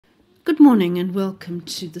Good morning and welcome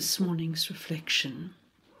to this morning's reflection.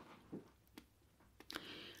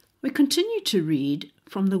 We continue to read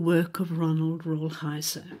from the work of Ronald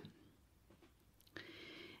Rolheiser.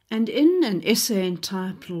 And in an essay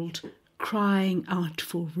entitled Crying Out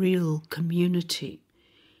for Real Community,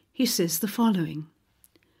 he says the following: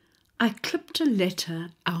 I clipped a letter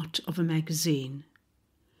out of a magazine,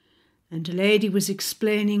 and a lady was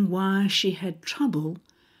explaining why she had trouble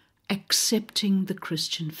accepting the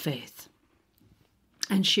Christian faith.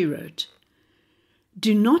 And she wrote,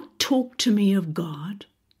 "Do not talk to me of God,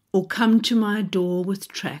 or come to my door with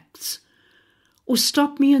tracts, or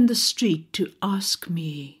stop me in the street to ask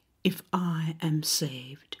me if I am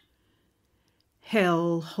saved.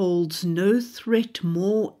 Hell holds no threat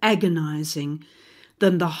more agonizing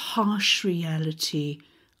than the harsh reality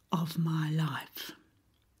of my life.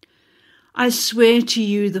 I swear to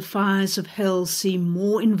you the fires of hell seem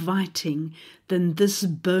more inviting than this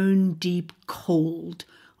bone-deep cold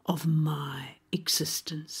of my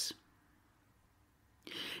existence.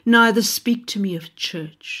 Neither speak to me of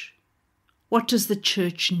church. What does the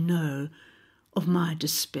church know of my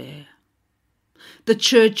despair? The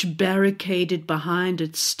church barricaded behind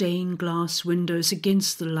its stained glass windows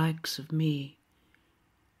against the likes of me.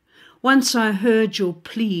 Once I heard your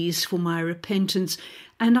pleas for my repentance,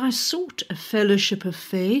 and I sought a fellowship of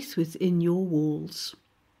faith within your walls.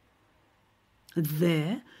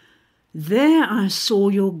 There I saw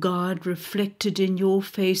your God reflected in your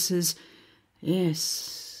faces,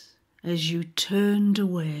 yes, as you turned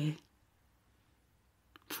away.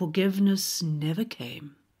 Forgiveness never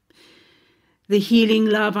came. The healing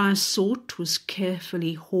love I sought was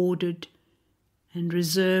carefully hoarded and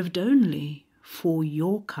reserved only for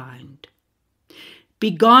your kind.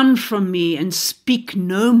 Begone from me and speak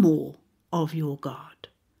no more of your God.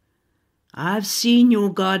 I've seen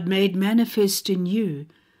your God made manifest in you,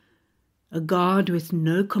 a God with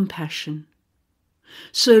no compassion.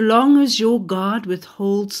 So long as your God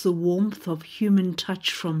withholds the warmth of human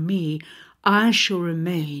touch from me, I shall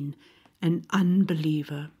remain an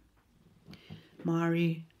unbeliever."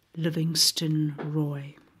 Mary Livingston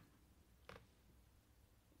Roy.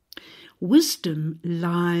 Wisdom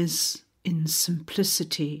lies in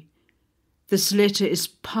simplicity. This letter is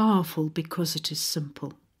powerful because it is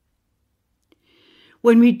simple.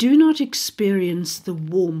 When we do not experience the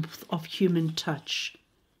warmth of human touch,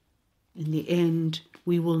 in the end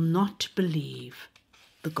we will not believe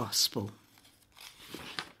the gospel.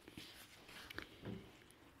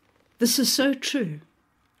 This is so true.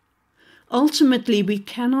 Ultimately, we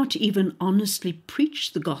cannot even honestly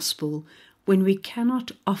preach the gospel when we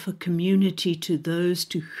cannot offer community to those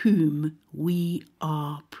to whom we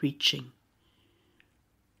are preaching.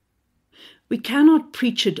 We cannot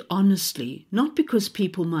preach it honestly, not because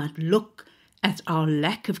people might look at our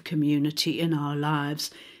lack of community in our lives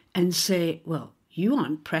and say, well, you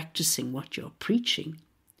aren't practicing what you're preaching,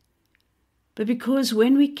 but because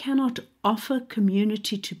when we cannot offer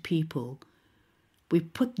community to people, we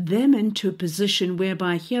put them into a position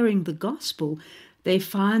whereby hearing the gospel, they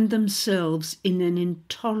find themselves in an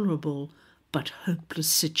intolerable but hopeless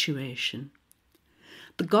situation.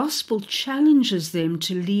 The gospel challenges them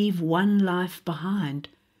to leave one life behind,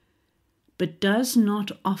 but does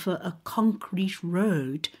not offer a concrete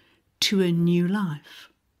road to a new life.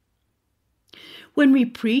 When we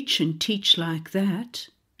preach and teach like that,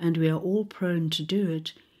 and we are all prone to do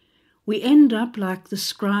it, we end up like the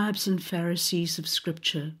scribes and Pharisees of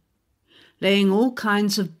Scripture, laying all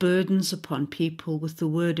kinds of burdens upon people with the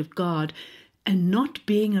word of God and not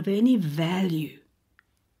being of any value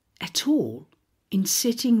at all in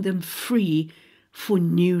setting them free for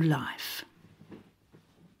new life.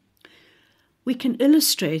 We can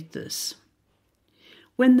illustrate this.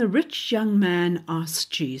 When the rich young man asked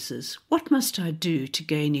Jesus, "What must I do to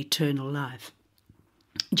gain eternal life?"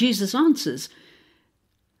 Jesus answers,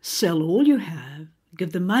 "Sell all you have,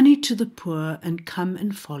 give the money to the poor, and come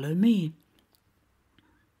and follow me."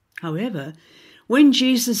 However, when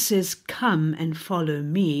Jesus says, "Come and follow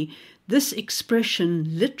me," this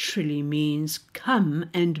expression literally means come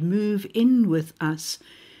and move in with us,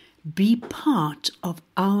 be part of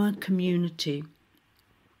our community.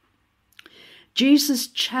 Jesus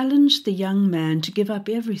challenged the young man to give up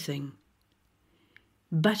everything,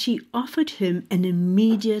 but he offered him an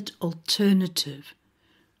immediate alternative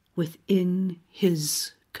within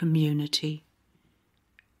his community.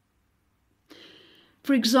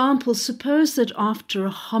 For example, suppose that after a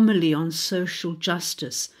homily on social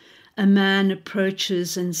justice, a man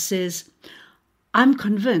approaches and says, "I'm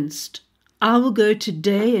convinced I will go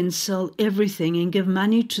today and sell everything and give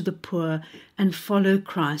money to the poor and follow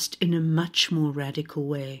Christ in a much more radical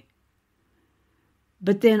way."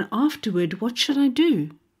 But then afterward, what should I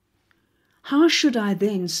do? How should I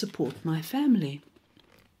then support my family?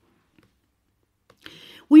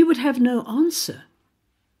 We would have no answer.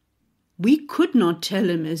 We could not tell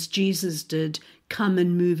him, as Jesus did, come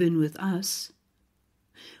and move in with us.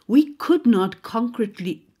 We could not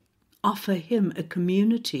concretely offer him a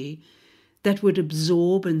community that would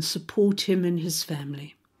absorb and support him and his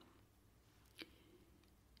family.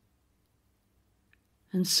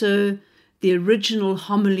 And so the original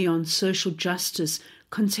homily on social justice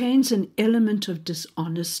contains an element of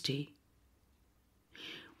dishonesty.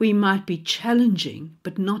 We might be challenging,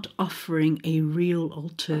 but not offering a real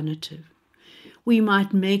alternative. We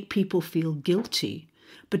might make people feel guilty,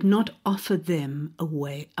 but not offer them a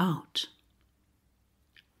way out.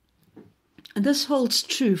 And this holds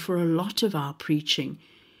true for a lot of our preaching.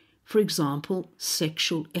 For example,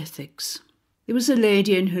 sexual ethics. There was a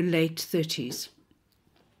lady in her late 30s.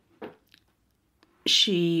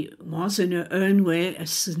 She was in her own way a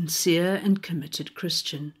sincere and committed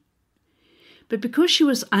Christian. But because she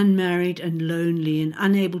was unmarried and lonely and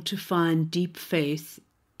unable to find deep faith,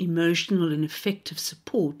 emotional and effective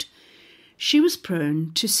support, she was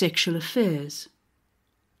prone to sexual affairs.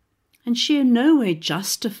 And she in no way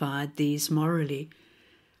justified these morally,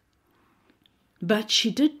 but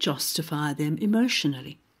she did justify them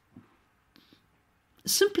emotionally.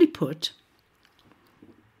 Simply put,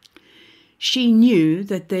 she knew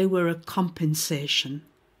that they were a compensation,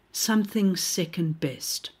 something second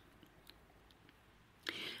best.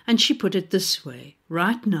 And she put it this way: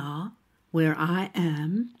 right now, where I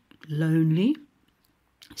am, lonely,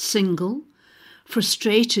 single,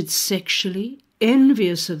 frustrated sexually,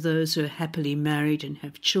 envious of those who are happily married and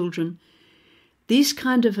have children, these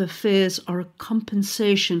kind of affairs are a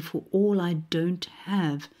compensation for all I don't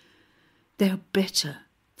have. They are better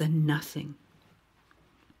than nothing.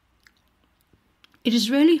 It is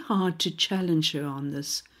really hard to challenge her on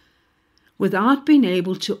this without being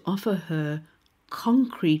able to offer her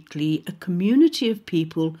concretely a community of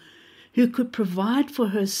people who could provide for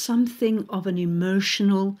her something of an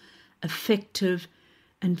emotional, effective,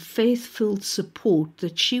 and faith-filled support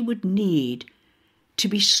that she would need to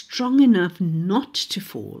be strong enough not to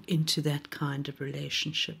fall into that kind of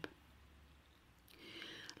relationship.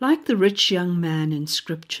 Like the rich young man in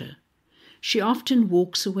Scripture, she often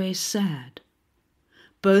walks away sad,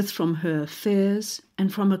 both from her affairs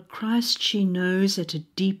and from a Christ she knows at a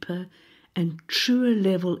deeper and truer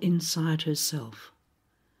level inside herself.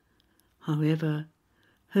 However,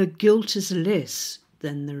 her guilt is less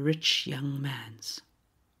than the rich young man's.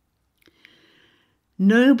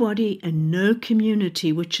 Nobody and no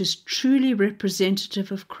community which is truly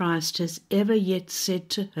representative of Christ has ever yet said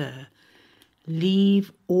to her,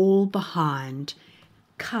 "Leave all behind,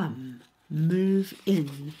 come, move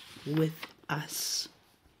in with us."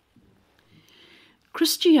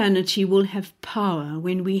 Christianity will have power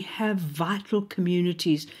when we have vital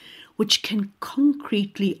communities which can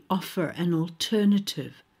concretely offer an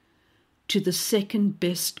alternative to the second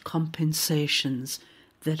best compensations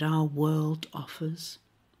that our world offers.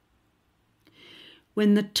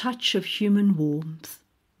 When the touch of human warmth,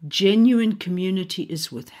 genuine community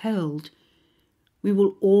is withheld, we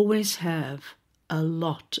will always have a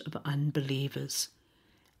lot of unbelievers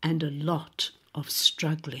and a lot of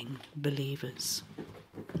struggling believers.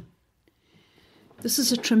 This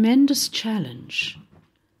is a tremendous challenge,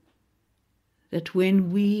 that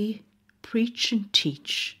when we preach and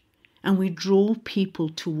teach and we draw people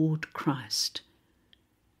toward Christ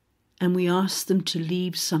and we ask them to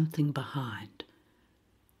leave something behind,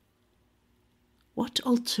 what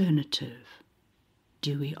alternative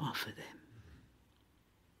do we offer them?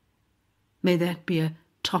 May that be a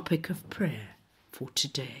topic of prayer for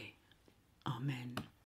today. Amen.